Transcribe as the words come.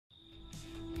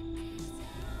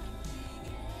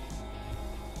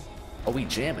Oh, we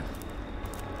jamming.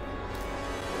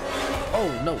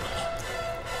 Oh, no.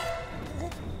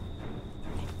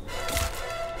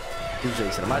 Who's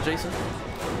Jason? Am I Jason?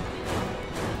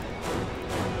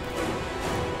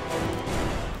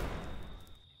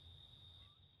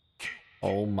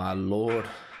 Oh, my Lord.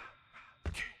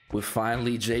 We're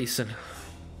finally Jason.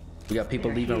 We got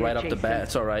people leaving right off the bat.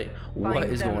 It's all right. What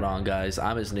is going on, guys?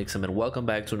 I'm his Nixon, and welcome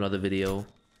back to another video.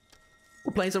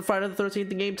 We're playing some Friday the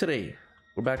 13th game today.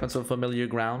 We're back on some familiar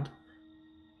ground.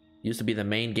 Used to be the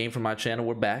main game for my channel.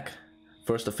 We're back.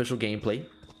 First official gameplay.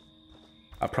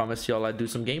 I promised y'all I'd do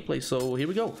some gameplay, so here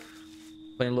we go.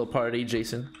 Playing a little party,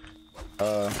 Jason.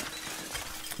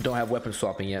 Don't have weapon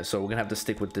swapping yet, so we're gonna have to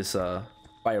stick with this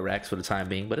fire axe for the time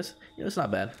being, but it's, you know, it's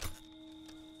not bad.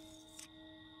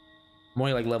 I'm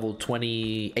only like level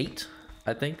 28,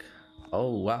 I think. Oh,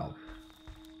 wow.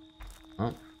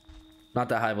 Oh, not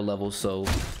that high of a level, so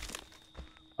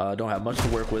don't have much to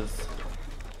work with.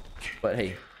 But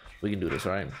hey, we can do this,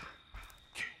 all right?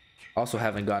 Also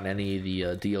haven't gotten any of the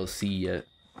DLC yet.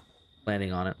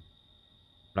 Planning on it.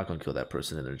 I'm not gonna kill that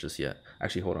person in there just yet.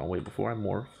 Actually, hold on, wait, before I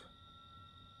morph,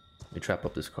 let me trap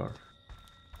up this car.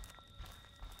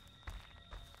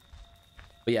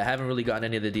 But yeah, I haven't really gotten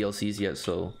any of the DLCs yet,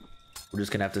 so we're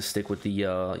just gonna have to stick with the you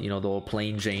know, the old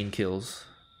plain Jane kills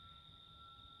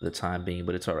for the time being,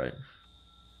 but it's all right.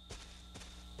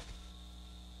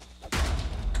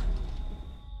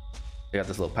 I got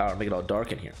this little power, make it all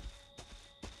dark in here.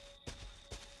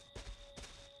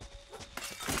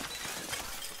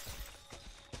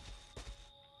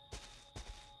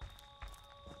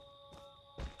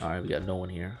 All right, we got no one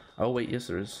here. Oh wait, yes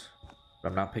there is. But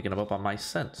I'm not picking up on my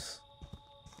sense.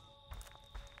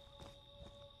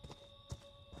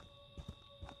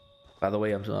 By the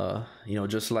way, I'm you know,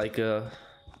 just like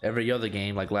every other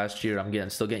game, like last year, I'm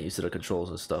still getting used to the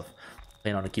controls and stuff.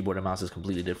 Playing on a keyboard and mouse is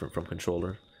completely different from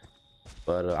controller,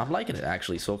 but I'm liking it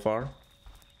actually so far.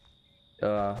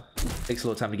 Takes a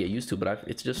little time to get used to, but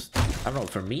it's just, I don't know,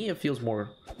 for me it feels more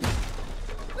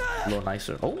a little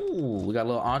nicer. Oh, we got a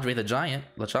little Andre the Giant,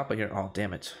 La Choppa here. Oh,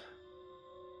 damn it.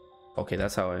 Okay,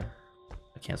 that's how I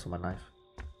cancel my knife.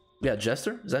 We got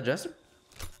Jester. Is that Jester?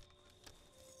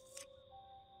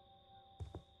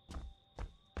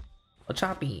 La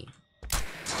Choppy.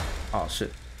 Oh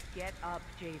shit. Get up,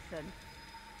 Jason.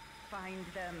 Find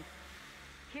them.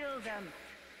 Kill them.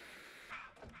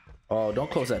 Oh,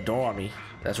 don't close that door on me.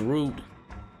 That's rude.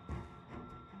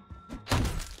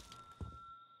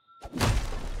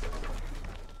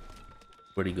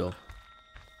 Where'd he go?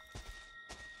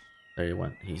 There he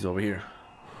went. He's over here.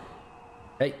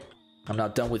 Hey, I'm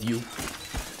not done with you.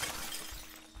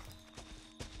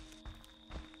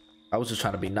 I was just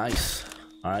trying to be nice,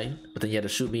 all right? But then you had to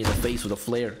shoot me in the face with a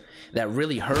flare. That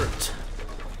really hurt.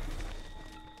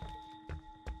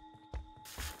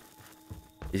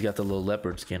 He's got the little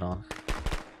leopard skin on.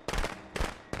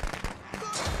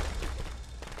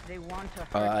 They want to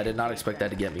hurt I did not expect that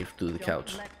to get me through the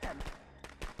couch.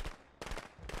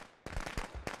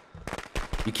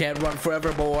 You can't run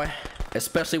forever, boy.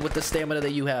 Especially with the stamina that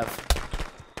you have.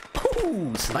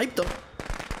 Ooh, sniped him.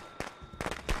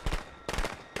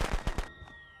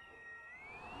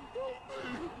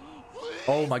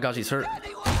 Oh my gosh, he's hurt.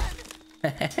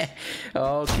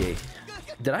 Okay.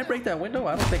 Did I break that window?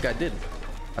 I don't think I did.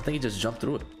 I think he just jumped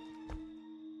through it.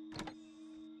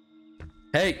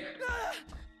 Hey!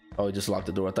 Oh, he just locked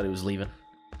the door. I thought he was leaving.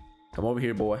 Come over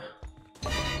here, boy.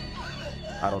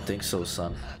 I don't think so,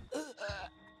 son.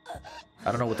 I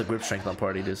don't know what the grip strength on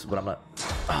party is, but I'm not.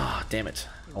 Ah, damn it.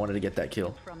 I wanted to get that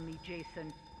kill.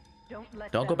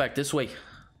 Don't go back this way.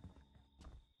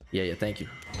 Yeah, thank you.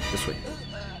 This way.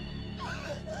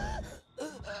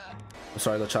 I'm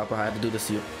sorry, La Choppa. I had to do this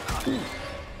to you.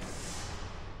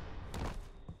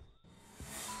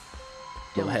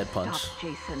 Little head punch. Stop,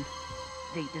 Jason.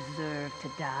 They deserve to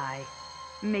die.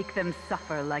 Make them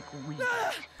suffer like we did.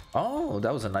 Oh,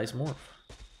 that was a nice morph.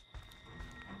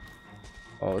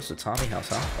 Oh, it's a Tommy house,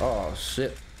 huh? Oh,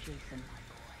 shit. Jason, my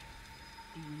boy,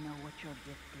 do you know what your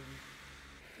gift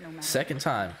is? No matter Second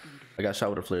time I got shot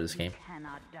with a flare this game.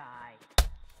 cannot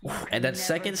die. And then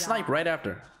second snipe right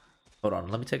after. Hold on,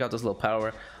 let me take out this little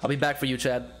power. I'll be back for you,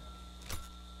 Chad.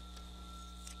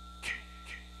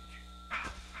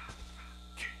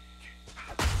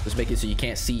 Just make it so you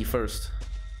can't see first.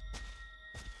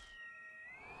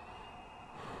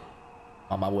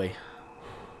 On my way.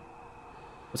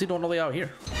 What's he doing all the way out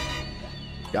here?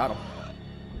 Got him.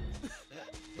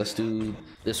 Let's do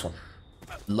this one.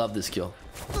 Love this kill.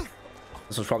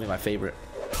 This one's probably my favorite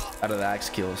out of the axe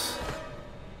kills.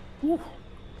 Woo,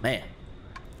 man.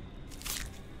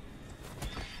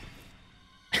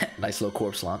 Nice little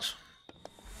corpse launch.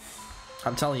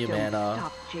 I'm telling you, man.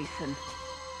 Stop, Jason.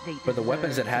 They For the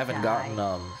weapons that deserve to haven't die.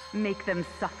 gotten Make them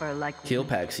suffer like kill we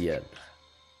packs yet,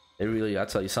 they really, I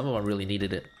tell you, some of them really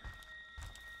needed it.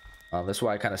 That's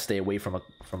why I kind of stay away from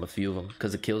a few of them,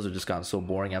 because the kills have just gotten so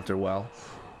boring after a while.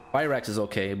 Fire axe is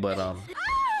okay, but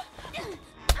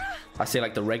I say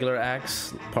like the regular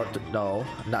axe no,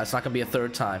 it's not gonna be a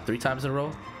third time. 3 times in a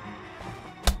row.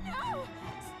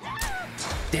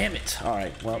 Damn it! All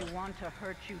right, well, They want to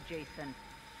hurt you, Jason.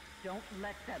 Don't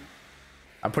let them.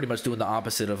 I'm pretty much doing the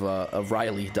opposite of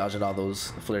Riley, dodging all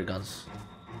those flare guns.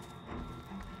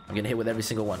 I'm getting hit with every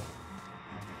single one.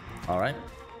 All right.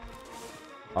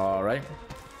 All right.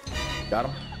 Got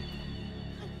him.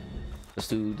 Let's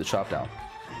do the chop down.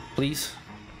 Please.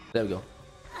 There we go.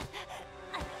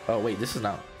 Oh, wait, this is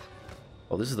not.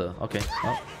 Oh, this is the. Okay.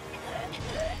 Oh.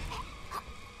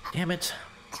 Damn it.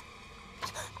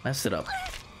 Messed it up.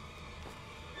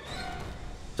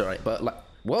 It's alright, but like.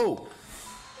 Whoa!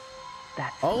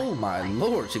 That's Oh my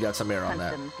lord, she got some air on Hunt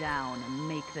that. them down and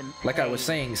make them Like I pay. was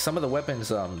saying, some of the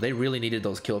weapons, they really needed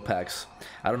those kill packs.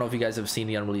 I don't know if you guys have seen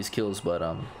the unreleased kills, but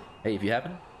hey, if you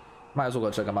haven't, might as well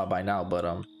go check them out by now. But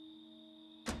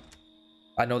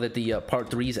I know that the part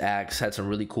 3's axe had some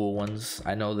really cool ones.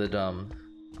 I know that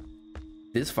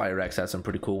this fire axe had some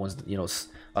pretty cool ones. You know,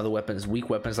 other weapons, weak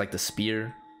weapons like the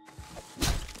spear,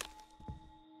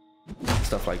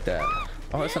 stuff like that.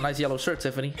 Oh, that's a nice yellow shirt,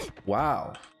 Tiffany.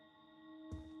 Wow.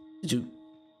 Did you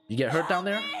get hurt down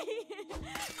there?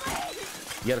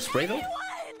 You got a spray though?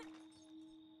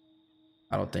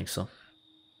 I don't think so.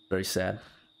 Very sad.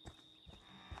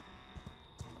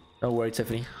 Don't worry,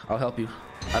 Tiffany. I'll help you.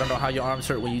 I don't know how your arms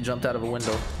hurt when you jumped out of a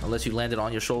window, unless you landed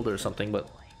on your shoulder or something, but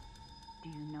Do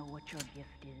you know what your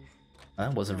gift is?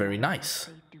 that wasn't very nice.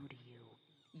 They do to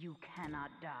you. You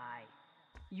cannot die.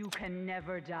 You can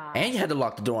never die. And you had to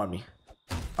lock the door on me.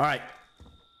 All right.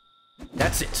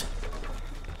 That's it.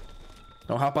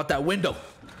 Don't hop out that window.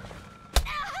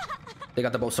 They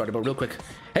got the boat started, but real quick.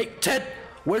 Hey, Ted,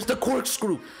 where's the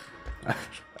corkscrew?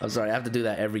 I'm sorry, I have to do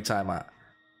that every time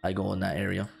I go in that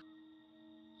area.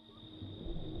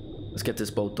 Let's get this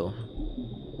boat, though.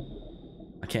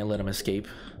 I can't let him escape.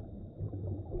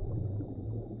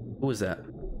 Who is that?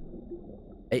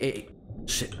 Hey,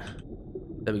 shit.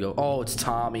 There we go. Oh, it's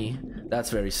Tommy. That's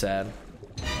very sad.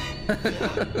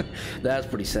 That's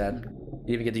pretty sad.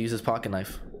 He even get to use his pocket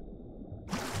knife.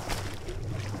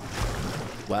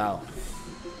 Wow.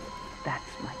 That's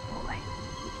my boy.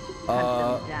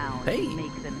 Hunt them down hey. and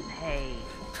make them pay.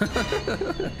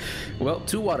 Well,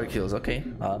 2 water kills. Okay.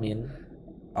 I mean,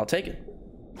 I'll take it.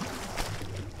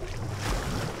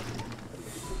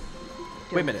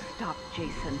 Wait a minute. Stop,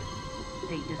 Jason.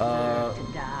 They deserve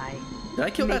to die. Did I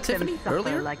kill Make that Tiffany them suffer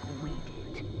earlier? like we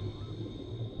did.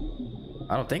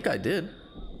 I don't think I did.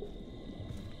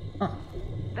 Huh.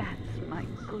 That's my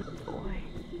good boy.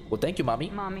 Well, thank you, mommy.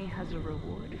 Mommy has a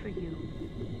reward for you.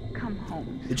 Come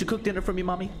home. Did you cook dinner for me,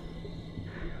 mommy?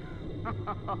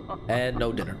 And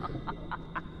no dinner.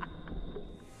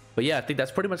 But yeah, I think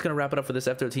that's pretty much going to wrap it up for this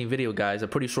F-13 video, guys. A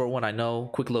pretty short one, I know.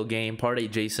 Quick little game, part 8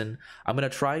 Jason. I'm going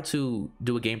to try to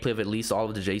do a gameplay of at least all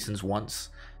of the Jasons once.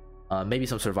 Maybe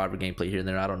some Survivor gameplay here and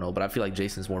there, I don't know. But I feel like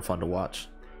Jason's more fun to watch.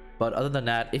 But other than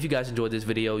that, if you guys enjoyed this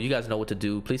video, you guys know what to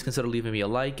do. Please consider leaving me a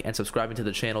like and subscribing to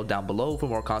the channel down below for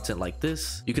more content like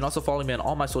this. You can also follow me on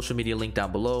all my social media linked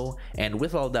down below. And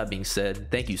with all that being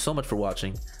said, thank you so much for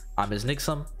watching. I'm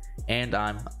Nixum, and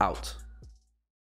I'm out.